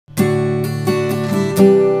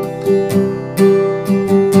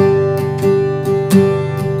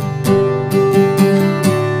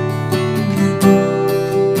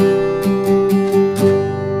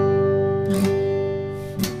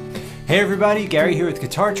everybody, Gary here with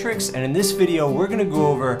Guitar Tricks, and in this video we're going to go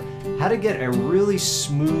over how to get a really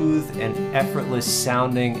smooth and effortless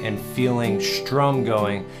sounding and feeling strum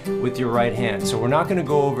going with your right hand. So we're not going to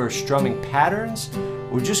go over strumming patterns,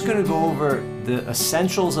 we're just going to go over the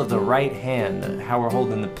essentials of the right hand, how we're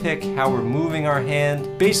holding the pick, how we're moving our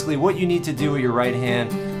hand, basically what you need to do with your right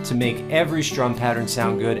hand to make every strum pattern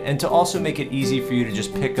sound good and to also make it easy for you to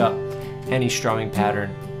just pick up any strumming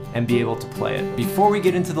pattern and be able to play it. Before we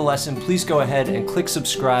get into the lesson, please go ahead and click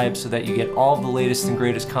subscribe so that you get all the latest and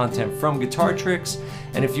greatest content from Guitar Tricks.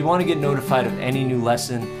 And if you want to get notified of any new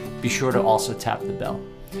lesson, be sure to also tap the bell.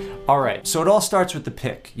 Alright, so it all starts with the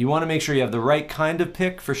pick. You want to make sure you have the right kind of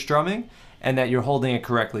pick for strumming and that you're holding it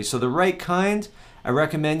correctly. So the right kind, I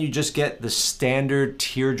recommend you just get the standard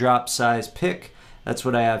teardrop size pick. That's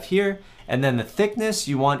what I have here. And then the thickness,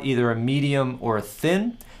 you want either a medium or a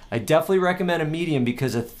thin. I definitely recommend a medium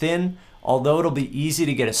because a thin, although it'll be easy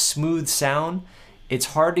to get a smooth sound, it's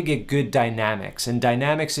hard to get good dynamics. And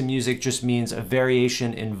dynamics in music just means a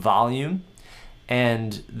variation in volume.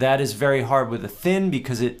 And that is very hard with a thin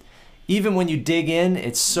because even when you dig in,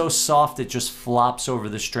 it's so soft it just flops over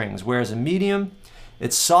the strings. Whereas a medium,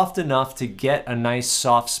 it's soft enough to get a nice,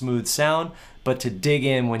 soft, smooth sound, but to dig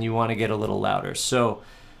in when you want to get a little louder. So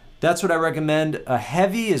that's what I recommend. A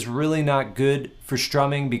heavy is really not good for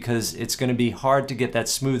strumming because it's going to be hard to get that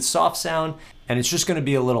smooth, soft sound, and it's just going to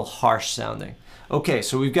be a little harsh sounding. Okay,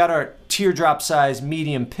 so we've got our teardrop size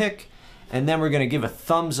medium pick, and then we're going to give a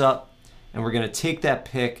thumbs up, and we're going to take that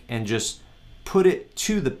pick and just put it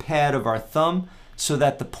to the pad of our thumb so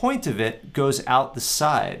that the point of it goes out the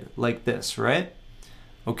side like this, right?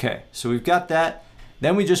 Okay, so we've got that.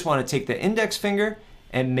 Then we just want to take the index finger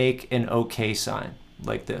and make an OK sign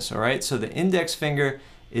like this, all right? So the index finger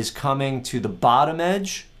is coming to the bottom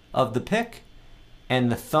edge of the pick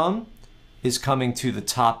and the thumb is coming to the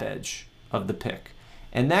top edge of the pick.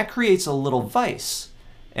 And that creates a little vise.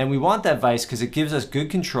 And we want that vise because it gives us good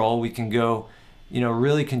control. We can go,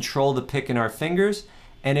 really control the pick in our fingers.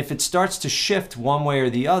 And if it starts to shift one way or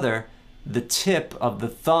the other, the tip of the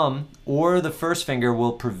thumb or the first finger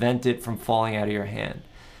will prevent it from falling out of your hand.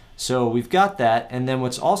 So we've got that. And then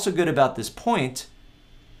what's also good about this point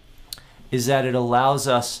is that it allows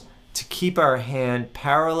us to keep our hand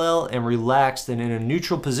parallel and relaxed and in a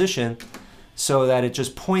neutral position so that it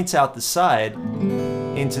just points out the side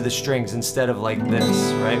into the strings instead of like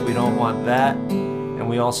this, right? We don't want that, and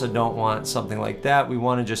we also don't want something like that. We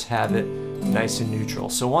want to just have it nice and neutral.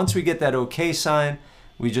 So once we get that OK sign,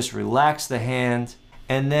 we just relax the hand,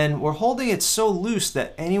 and then we're holding it so loose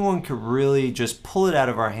that anyone could really just pull it out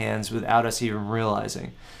of our hands without us even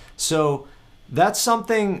realizing. So that's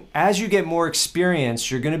something, as you get more experience,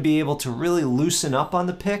 you're going to be able to really loosen up on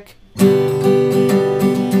the pick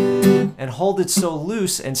and hold it so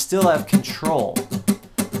loose and still have control.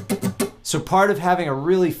 So part of having a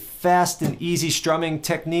really fast and easy strumming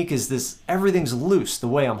technique is this, everything's loose, the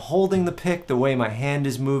way I'm holding the pick, the way my hand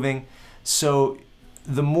is moving. So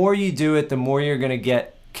the more you do it, the more you're going to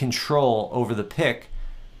get control over the pick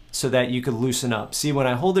so that you could loosen up. See, when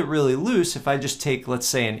I hold it really loose, if I just take, let's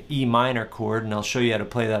say, an E minor chord, and I'll show you how to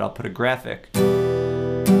play that, I'll put a graphic.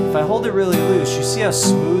 If I hold it really loose, you see how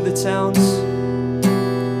smooth it sounds?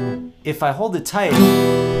 If I hold it tight,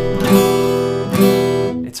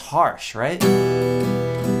 it's harsh, right?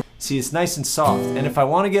 See, it's nice and soft. And if I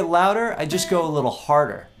want to get louder, I just go a little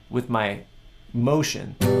harder with my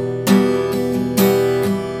motion.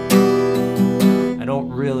 I don't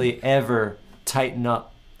really ever tighten up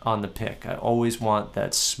on the pick. I always want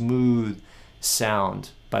that smooth sound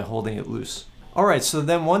by holding it loose. All right, so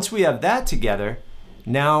then once we have that together,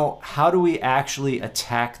 now how do we actually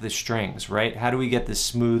attack the strings, right? How do we get this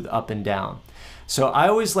smooth up and down? So I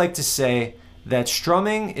always like to say that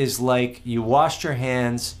strumming is like you washed your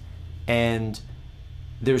hands and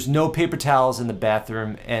there's no paper towels in the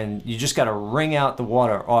bathroom and you just got to wring out the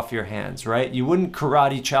water off your hands, right? You wouldn't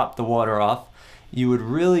karate chop the water off. You would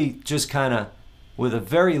really just kind of, with a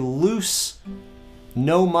very loose,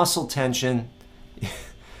 no muscle tension,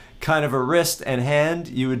 kind of a wrist and hand,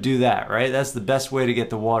 you would do that, right? That's the best way to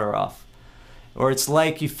get the water off. Or it's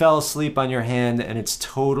like you fell asleep on your hand and it's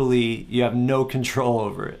totally, you have no control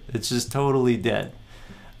over it. It's just totally dead.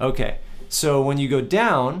 Okay, so when you go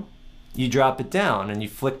down, you drop it down and you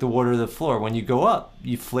flick the water to the floor. When you go up,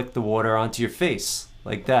 you flick the water onto your face,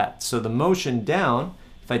 like that. So the motion down,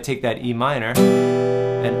 if I take that E minor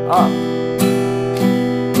and up,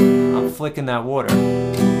 I'm flicking that water.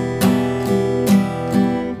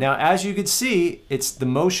 Now, as you can see, the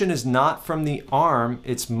motion is not from the arm,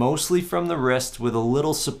 it's mostly from the wrist with a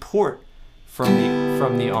little support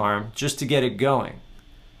from the arm just to get it going,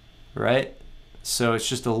 right? So it's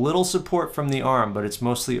just a little support from the arm, but it's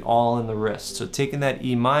mostly all in the wrist. So taking that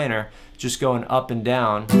E minor, just going up and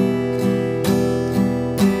down.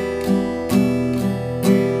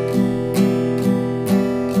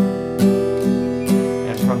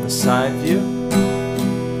 And from the side view.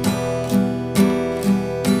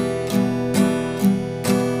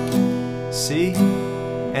 See?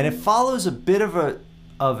 And it follows a bit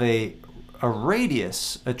of a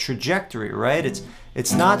radius, a trajectory, right?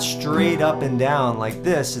 It's not straight up and down like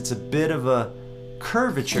this. It's a bit of a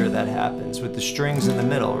curvature that happens with the strings in the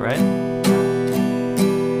middle, right?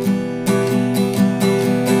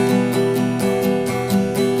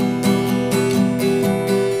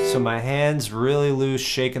 So my hand's really loose,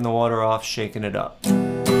 shaking the water off, shaking it up.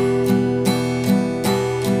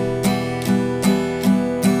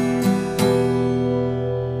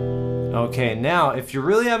 Okay, now if you're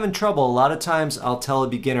really having trouble, a lot of times I'll tell a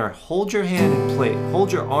beginner, hold your hand in place,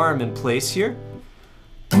 hold your arm in place here,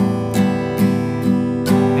 and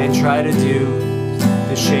try to do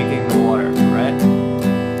the shaking the water, right?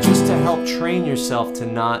 Just to help train yourself to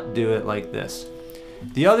not do it like this.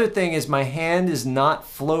 The other thing is my hand is not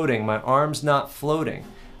floating, my arm's not floating.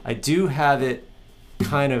 I do have it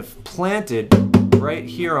kind of planted right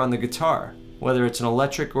here on the guitar, whether it's an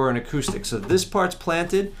electric or an acoustic. So this part's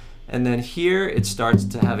planted, and then here it starts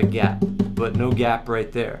to have a gap, but no gap right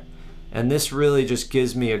there. And this really just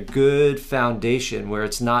gives me a good foundation where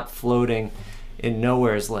it's not floating in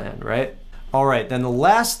nowhere's land, right? All right, then the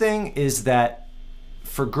last thing is that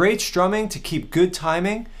for great strumming, to keep good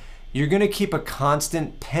timing, you're gonna keep a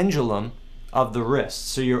constant pendulum of the wrist.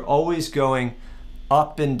 So you're always going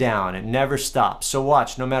up and down, it never stops. So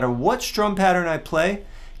watch, no matter what strum pattern I play,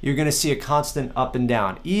 you're gonna see a constant up and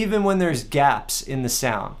down, even when there's gaps in the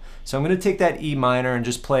sound. So I'm going to take that E minor and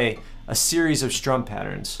just play a series of strum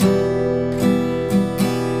patterns.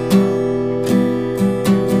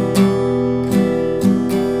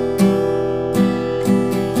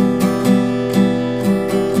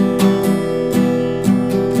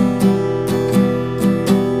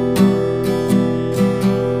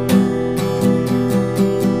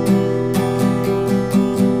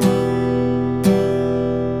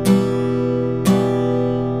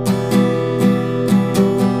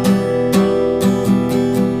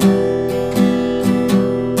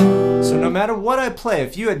 No matter what I play,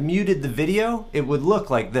 if you had muted the video, it would look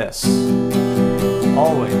like this.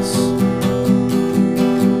 Always.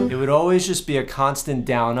 It would always just be a constant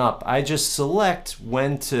down up. I just select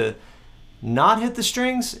when to not hit the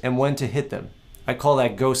strings and when to hit them. I call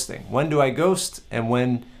that ghosting. When do I ghost and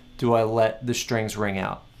when do I let the strings ring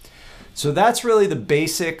out? So that's really the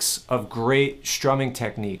basics of great strumming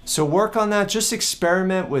technique. So work on that, just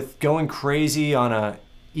experiment with going crazy on a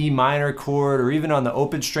E minor chord or even on the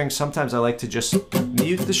open string. Sometimes I like to just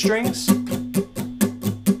mute the strings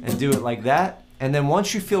and do it like that. And then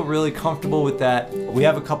once you feel really comfortable with that, we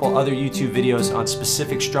have a couple other YouTube videos on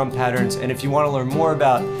specific strum patterns. And if you want to learn more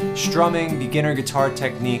about strumming, beginner guitar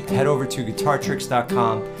technique, head over to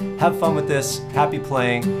guitartricks.com. Have fun with this, happy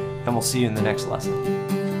playing, and we'll see you in the next lesson.